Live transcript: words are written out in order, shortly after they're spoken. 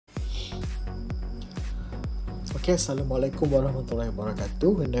Okay, Assalamualaikum warahmatullahi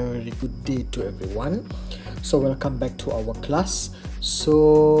wabarakatuh, and a very good day to everyone. So welcome back to our class.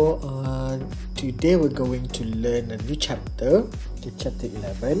 So today we're going to learn a new chapter, okay, chapter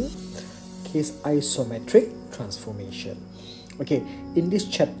 11, case isometric transformation. Okay, in this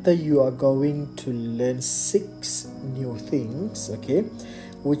chapter you are going to learn 6 new things, okay,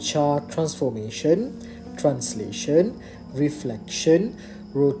 which are transformation, translation, reflection,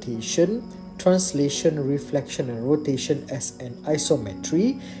 rotation, translation, reflection and rotation as an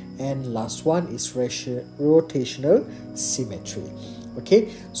isometry, and last one is rotational symmetry.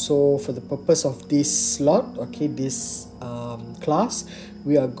 Okay, so for the purpose of this slot, okay, this class,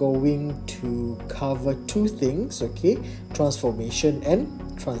 we are going to cover 2 things, okay, transformation and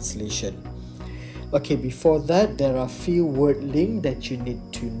translation. Okay, before that, there are few word link that you need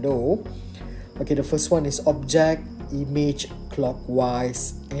to know. Okay, the first one is object, image,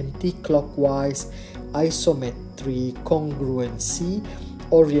 clockwise, anti-clockwise, isometry, congruency,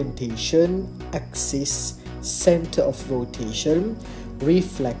 orientation, axis, center of rotation,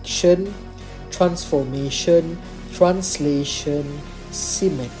 reflection, transformation, translation,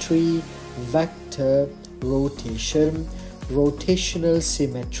 symmetry, vector, rotation, rotational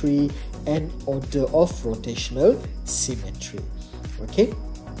symmetry, and order of rotational symmetry. Okay,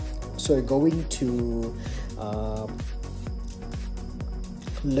 so we're going to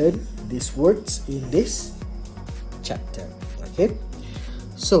learn these words in this chapter. Okay,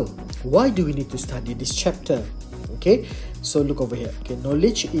 so why do we need to study this chapter? Okay, so look over here. Okay,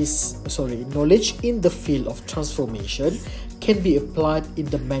 knowledge in the field of transformation can be applied in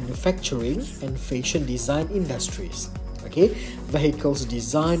the manufacturing and fashion design industries. Okay, vehicles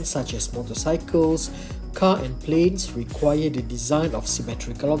design such as motorcycles, car and planes require the design of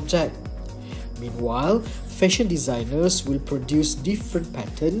symmetrical objects. Meanwhile, fashion designers will produce different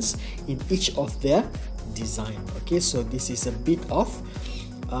patterns in each of their design. Okay, so this is a bit of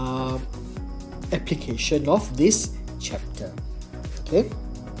application of this chapter.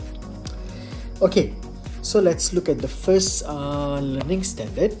 Okay, so let's look at the first learning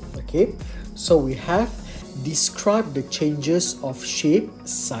standard. Okay, so we have describe the changes of shape,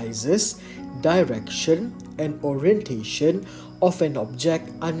 sizes, direction and orientation of an object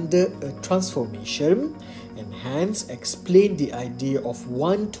under a transformation, and hence explain the idea of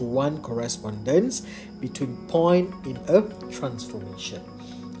one-to-one correspondence between point in a transformation.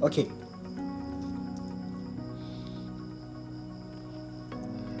 Okay,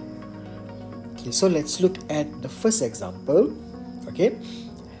 so let's look at the first example. Okay,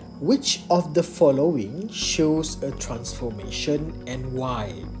 which of the following shows a transformation and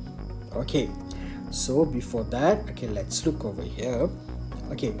why? Okay, so before that, okay, let's look over here.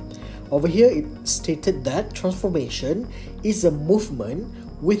 Okay, over here it stated that transformation is a movement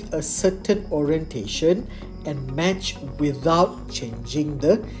with a certain orientation and match without changing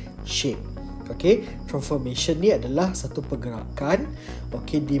the shape. Okay, transformation ni adalah satu pergerakan,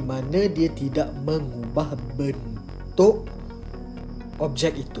 okay, di mana dia tidak mengubah bentuk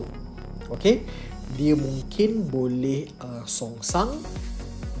objek itu. Okay, dia mungkin boleh songsang,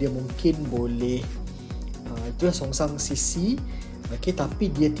 dia mungkin boleh itulah songsang sisi, okay, tapi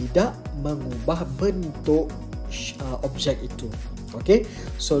dia tidak mengubah bentuk objek itu. Okay,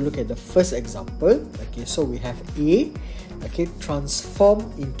 so look at the first example. Okay, so we have A, okay, transform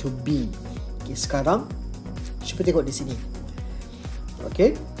into B. Okay, sekarang cuba tengok di sini.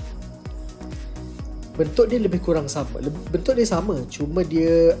 Okay, bentuk dia lebih kurang sama, bentuk dia sama, cuma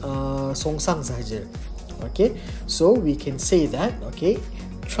dia songsang sahaja. Okay, so we can say that, okay,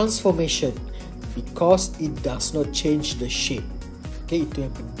 transformation because it does not change the shape. Okay, itu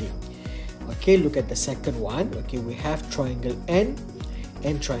yang penting. Okay, look at the second one. Okay, we have triangle N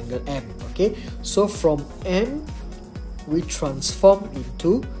and triangle M. Okay, so from M we transform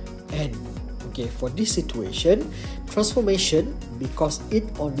into N. Okay, for this situation, transformation because it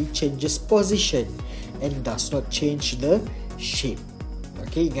only changes position and does not change the shape.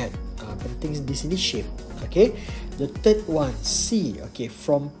 Okay, ingat, penting di sini shape. Okay, the third one C. Okay,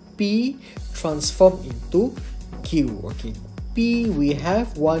 from P transform into Q. Okay, P we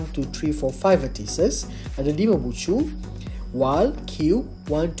have 1, 2, 3, 4, 5 vertices, ada 5 bucu, while Q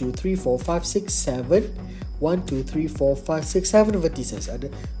 1, 2, 3, 4, 5, 6, 7, 1, 2, 3, 4, 5, 6, 7 vertices, ada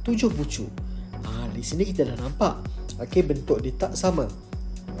 7 bucu. Di sini kita dah nampak, okay, bentuk dia tak sama.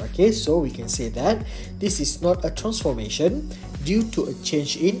 Okay, so we can say that this is not a transformation due to a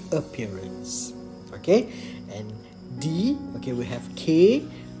change in appearance. Okay, and D, okay, we have K,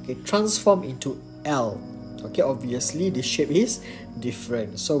 okay, transform into L. Okay, obviously the shape is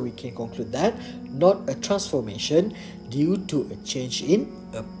different, so we can conclude that not a transformation due to a change in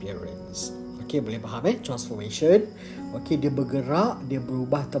appearance. Okay, boleh faham transformation. Okay, dia bergerak, dia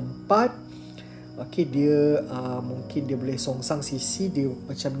berubah tempat. Okay, dia mungkin dia boleh songsang sisi dia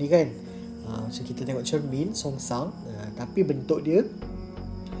macam ni kan. Macam kita tengok cermin songsang, tapi bentuk dia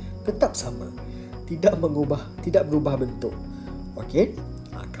tetap sama. Tidak berubah bentuk. Okay,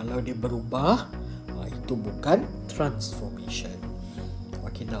 kalau dia berubah, itu bukan transformation.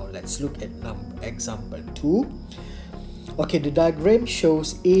 Okay, now let's look at example 2. Okay, the diagram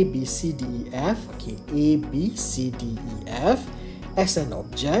shows A, B, C, D, E, F. Okay, A, B, C, D, E, F as an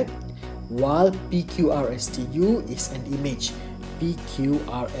object, while P, Q, R, S, T, U is an image. P, Q,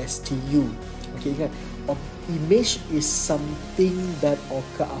 R, S, T, U. Okay, ingat, image is something that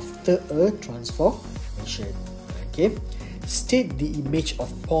occur after a transformation. Okay, state the image of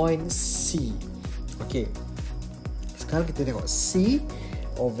point C. Okay, sekarang kita tengok C.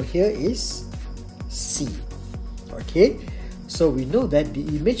 Over here is C. Okay, so we know that the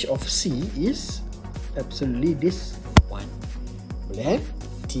image of C is absolutely this one. Boleh?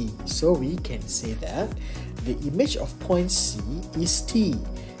 T. So we can say that the image of point C is T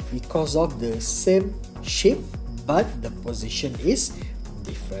because of the same shape but the position is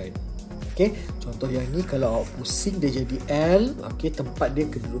different. Okay, contoh yang ni kalau pusing dia jadi L, okay, tempat dia,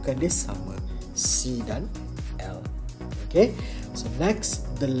 kedudukan dia sama, C dan L. Okay, so next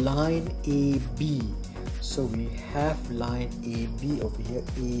the line AB. So we have line AB over here,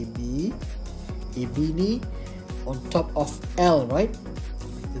 AB. AB ni on top of L, right?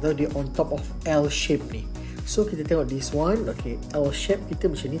 Kita tahu dia on top of L shape ni. So kita tengok this one, okay, L shape kita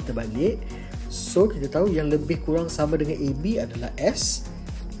macam ni terbalik. So kita tahu yang lebih kurang sama dengan AB adalah S,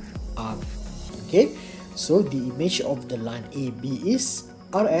 R. Okay, so the image of the line AB is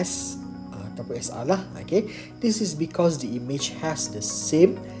RS ataupun SR lah. Okay, this is because the image has the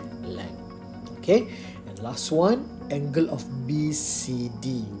same length. Okay, and last one, angle of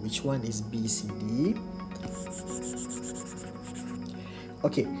BCD. Which one is BCD?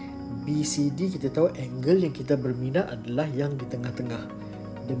 Okay, BCD kita tahu angle yang kita berminat adalah yang di tengah-tengah.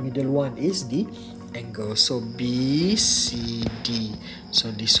 The middle one is the angle. So BCD.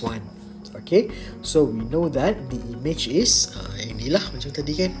 So this one. Okay, so we know that the image is inilah macam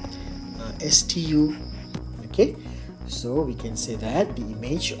tadi kan, STU. Okay, so we can say that the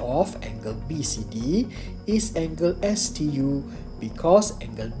image of angle BCD is angle STU because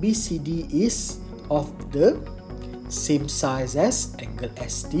angle BCD is of the same size as angle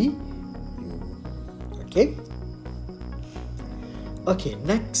STU. Okay. Okay,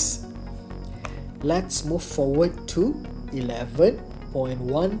 next let's move forward to 11.1.2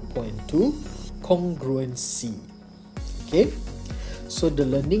 congruency. Okay, so the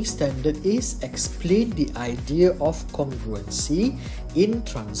learning standard is explain the idea of congruency in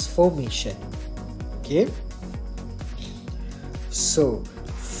transformation. Okay, so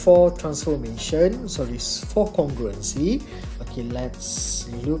for congruency, okay, let's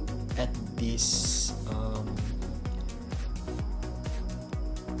look at this.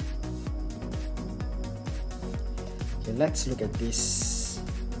 Okay, let's look at this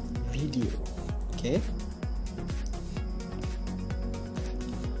video. Okay,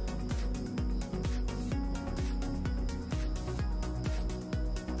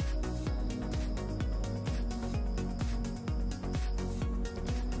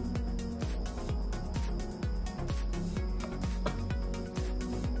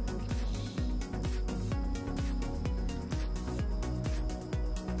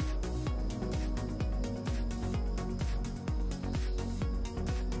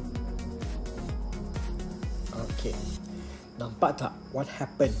 okay, nampak tak what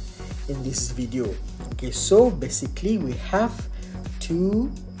happened in this video? Okay, so basically we have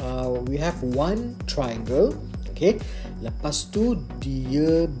one triangle. Okay, lepas tu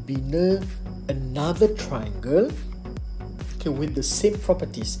dia bina another triangle, okay, with the same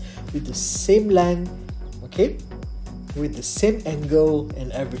properties, with the same length, okay, with the same angle and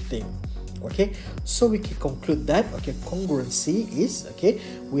everything. Okay, so we can conclude that, okay, congruency is, okay,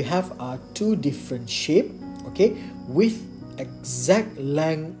 we have two different shape, okay, with exact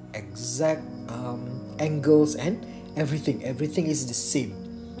length, exact angles and everything is the same.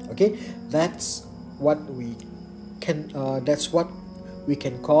 Okay, that's what we can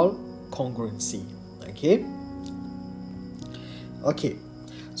call congruency. Okay, okay,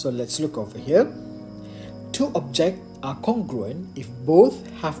 so let's look over here. Two objects are congruent if both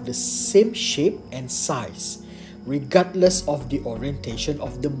have the same shape and size regardless of the orientation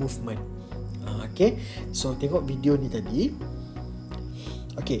of the movement. Okay, so tengok video ni tadi.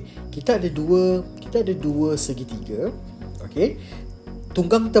 Okay, kita ada dua segitiga. Okay,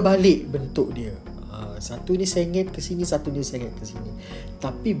 tunggang terbalik bentuk dia. Satu ni sengit ke sini, satu ni sengit ke sini.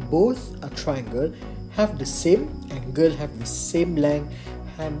 Tapi both a triangle have the same angle, have the same length,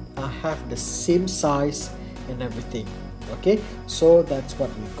 have the same size and everything. Okay, so that's what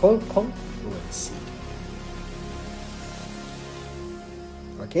we call congruency.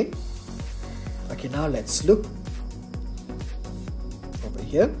 Okay, now let's look over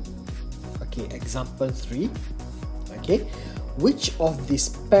here. Okay, example 3. Okay, which of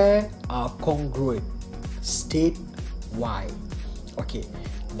these pair are congruent? State why. Okay,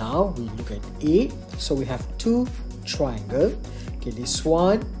 now we look at A. So we have two triangle. Okay, this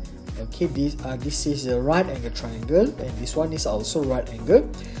one. Okay, this is a right angle triangle, and this one is also right angle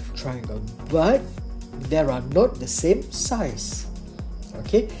triangle. But there are not the same size.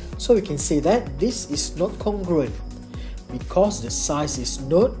 Okay, so we can say that this is not congruent because the size is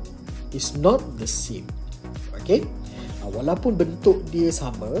not the same. Okay, walaupun bentuk dia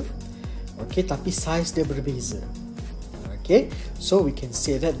sama, okay, tapi size dia berbeza. Okay, so we can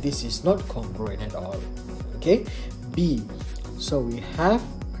say that this is not congruent at all. Okay, B. So we have,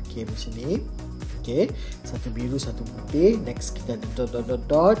 okay, macam ni. Okay, satu biru, satu putih. Next kita ada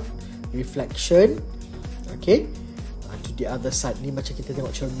dot, reflection. Okay, to the other side ni macam kita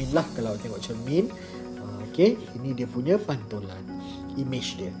tengok cermin lah. Kalau tengok cermin, okay, ini dia punya pantulan,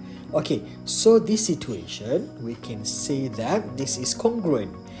 image dia. Okay, so this situation we can say that this is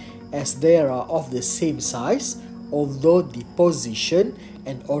congruent as they are of the same size, although the position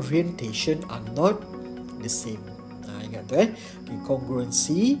and orientation are not the same. Ingat tu okay,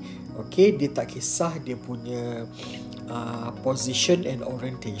 congruency, okay, dia tak kisah dia punya position and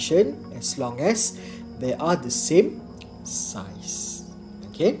orientation as long as they are the same size.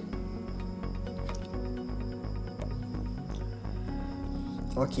 Okay.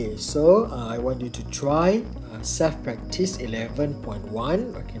 Okay, so I want you to try self-practice 11.1.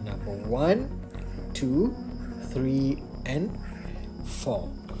 Okay, number 1, 2, 3 and 4.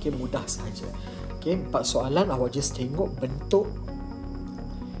 Okay, mudah saja. Okay, 4 soalan awak just tengok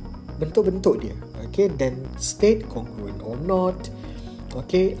bentuk-bentuk dia. Okay, then state congruent or not.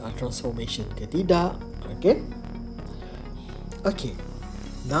 Okay, transformation ke tidak. Okay. Okay,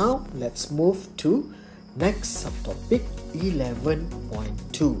 now let's move to next subtopic 11.2.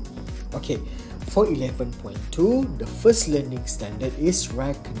 Okay, for 11.2, the first learning standard is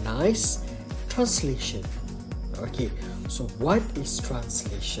recognize translation. Okay, so what is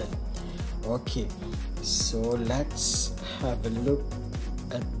translation? Okay, so let's have a look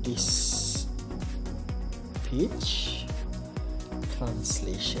at this page.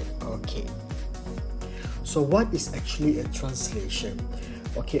 Translation. Okay, so what is actually a translation?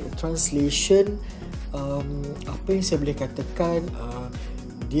 Okay, a translation, apa yang saya boleh katakan,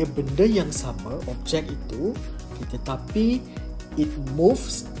 dia benda yang sama, objek itu, tetapi it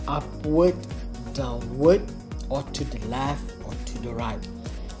moves upward, downward, or to the left or to the right.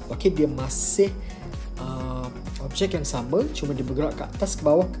 Okay, dia masih objek yang sama, cuma dia bergerak ke atas, ke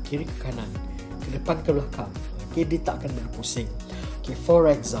bawah, ke kiri, ke kanan, ke depan, ke belakang. Okay, dia tak akan berpusing. Okay, for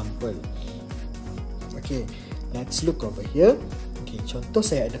example, okay, let's look over here. Okay, contoh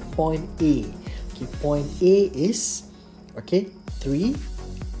saya ada point A. Okay, point A is, okay, 3,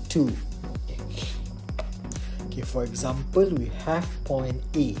 2. Okay, for example, we have point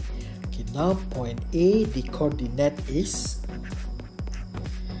A. Okay, now point A, the coordinate is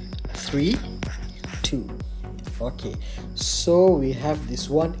 3, 2. Okay, so we have this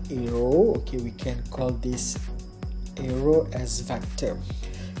one arrow. Okay, we can call this arrow as vector.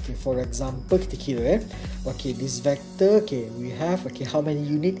 Okay, for example, kita kira okay, this vector, okay, we have, okay, how many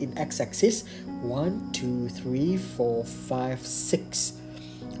unit in x-axis? 1, 2, 3, 4, 5, 6.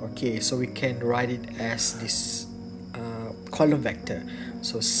 Okay, so we can write it as this column vector.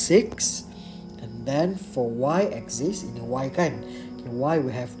 So 6, and then for y-axis, in y kan, in y we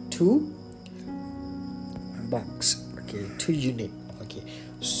have 2 box. Okay, 2 unit. Okay,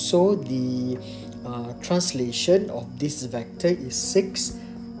 so the translation of this vector is 6,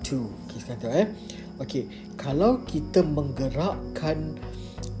 2. Okay, sekarang tengok okay, kalau kita menggerakkan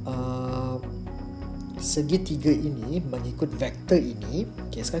segitiga ini mengikut vektor ini,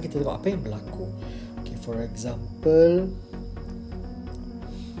 okay, sekarang kita tengok apa yang berlaku. Okay, for example,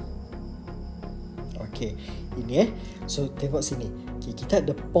 okay, ini so tengok sini. Okay, kita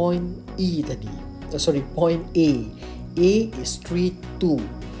ada point E tadi. Point A. A is 3, 2.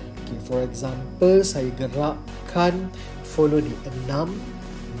 Okay, for example, saya gerakkan follow di 6,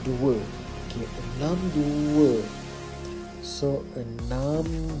 2. Okay, 6, 2. So 6,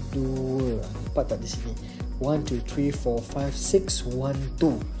 2. Nampak tak di sini? 1, 2, 3, 4, 5, 6, 1,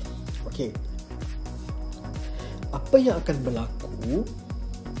 2. Okay, apa yang akan berlaku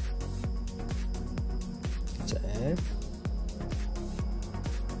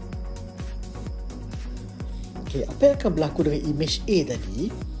Okay, apa yang akan berlaku dengan image A tadi?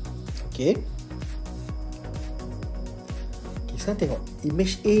 Okay. Okay, sekarang tengok.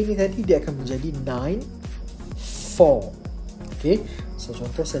 Image A ni tadi dia akan menjadi 9, 4. Okay. So,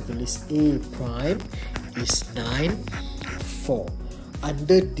 contoh saya tulis A prime is 9, 4.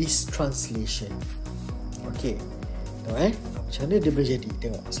 Under this translation. Okay. Tengok macam mana dia boleh jadi?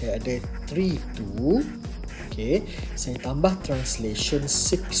 Tengok, saya ada 3, 2. Okay. Saya tambah translation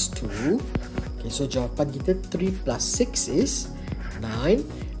 6, 2. Okay, so jawapan kita 3 plus 6 is 9.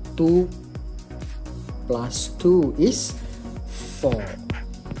 2 plus 2 is 4.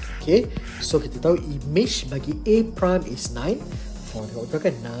 Okay, so kita tahu image bagi A prime is 9, 4. Tengok betul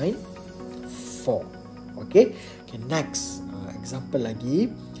kan? 9, 4. Okay, okay, next example lagi.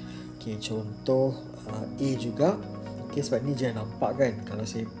 Okay, contoh A juga. Okay, sebab ni jangan nampak kan. Kalau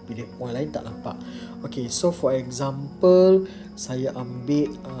saya pilih point lain tak nampak. Okay, so for example, saya ambil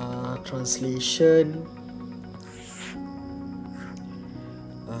translation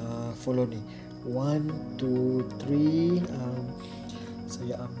follow ni 1, 2, 3.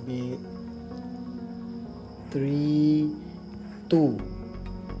 Saya ambil 3, 2.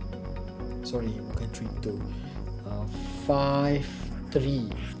 Sorry, bukan 3, 2. 5, 3.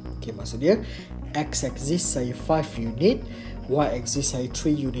 Okay, maksud dia x-axis saya 5 unit, y-axis saya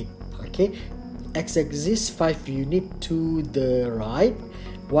 3 unit. Okay, x-axis 5 unit to the right,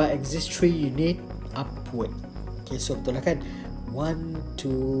 y-axis 3 unit upward. Okay, so betul lah kan? 1,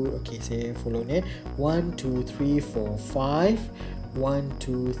 2, okay, saya follow ni. 1, 2, 3, 4, 5. 1,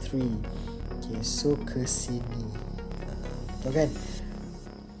 2, 3. Okay, so ke sini. Betul kan?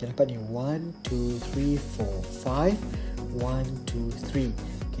 Okay, nampak ni. 1, 2, 3, 4, 5. 1, 2, 3.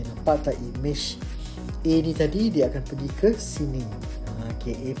 Okay, nampak tak image A ni tadi dia akan pergi ke sini.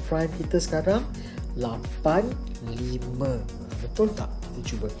 Okay, A prime kita sekarang 8, 5. Betul tak? Kita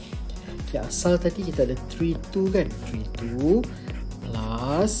cuba. Okay, asal tadi kita ada 3, 2 kan? 3, 2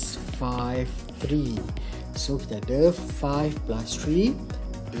 plus 5, 3. So, kita ada 5 plus 3,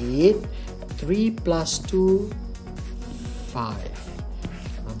 8. 3 plus 2, 5.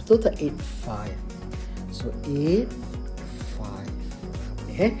 Betul tak? 8, 5. So, 8, 5.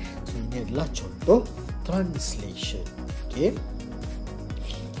 So, ini adalah contoh translation. Okay.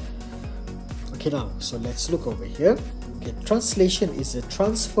 Okay, now, so let's look over here. Okay, translation is the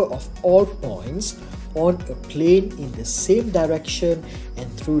transfer of all points on a plane in the same direction and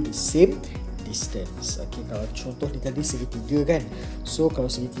through the same distance. Okay, kalau contoh ni tadi segitiga kan. So, kalau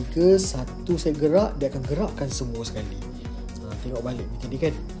segitiga, satu saya gerak, dia akan gerakkan semua sekali. Tengok balik ni tadi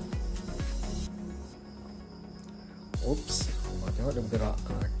kan. Oops. Tengok dia bergerak.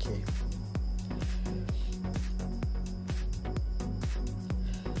 Okay.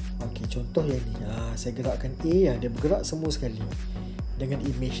 Okay, contoh yang ni. Saya gerakkan A, dia bergerak semua sekali dengan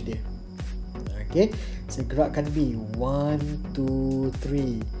image dia. Okay. Saya gerakkan B. 1, 2,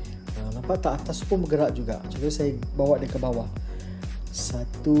 3. Nampak tak atas pun bergerak juga. Contoh saya bawa dia ke bawah.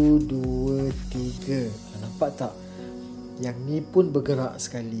 1, 2, 3. Nampak tak? Yang ni pun bergerak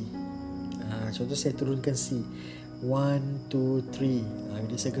sekali. Contoh saya turunkan C. 1, 2, 3.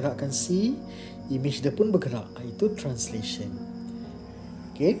 Bila saya gerakkan C, image dia pun bergerak. Itu translation.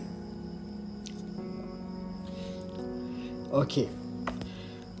 Okay. Okay.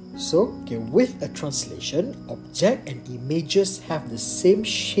 So, okay, with a translation, object and images have the same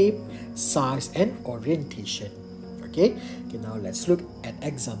shape, size and orientation. Okay. Okay, now let's look at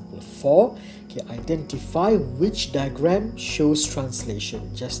example 4. Okay, identify which diagram shows translation.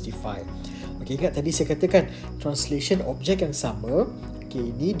 Justify. Okay, ingat tadi saya katakan translation objek yang sama. Okay,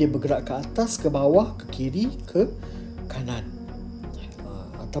 ini dia bergerak ke atas, ke bawah, ke kiri, ke kanan,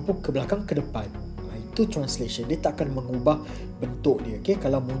 ataupun ke belakang, ke depan. Itu translation. Dia tak akan mengubah bentuk dia. Okay,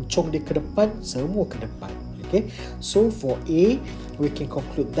 kalau muncung dia ke depan, semua ke depan. Okay, so for A, we can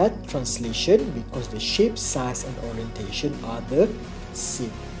conclude that translation because the shape, size and orientation are the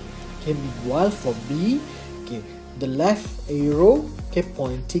same. Okay, meanwhile for B, okay, the left arrow, okay,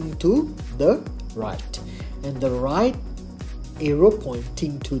 pointing to the right, and the right arrow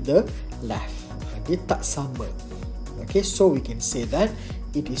pointing to the left. Dia tak sama. Okay, so we can say that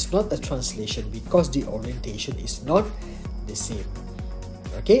it is not a translation because the orientation is not the same.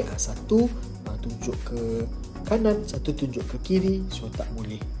 Okay, satu tunjuk ke kanan, satu tunjuk ke kiri, so tak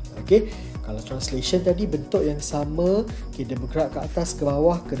boleh. Okay, kalau translation tadi bentuk yang sama, okay, dia bergerak ke atas, ke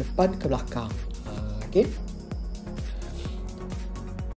bawah, ke depan, ke belakang. Okay.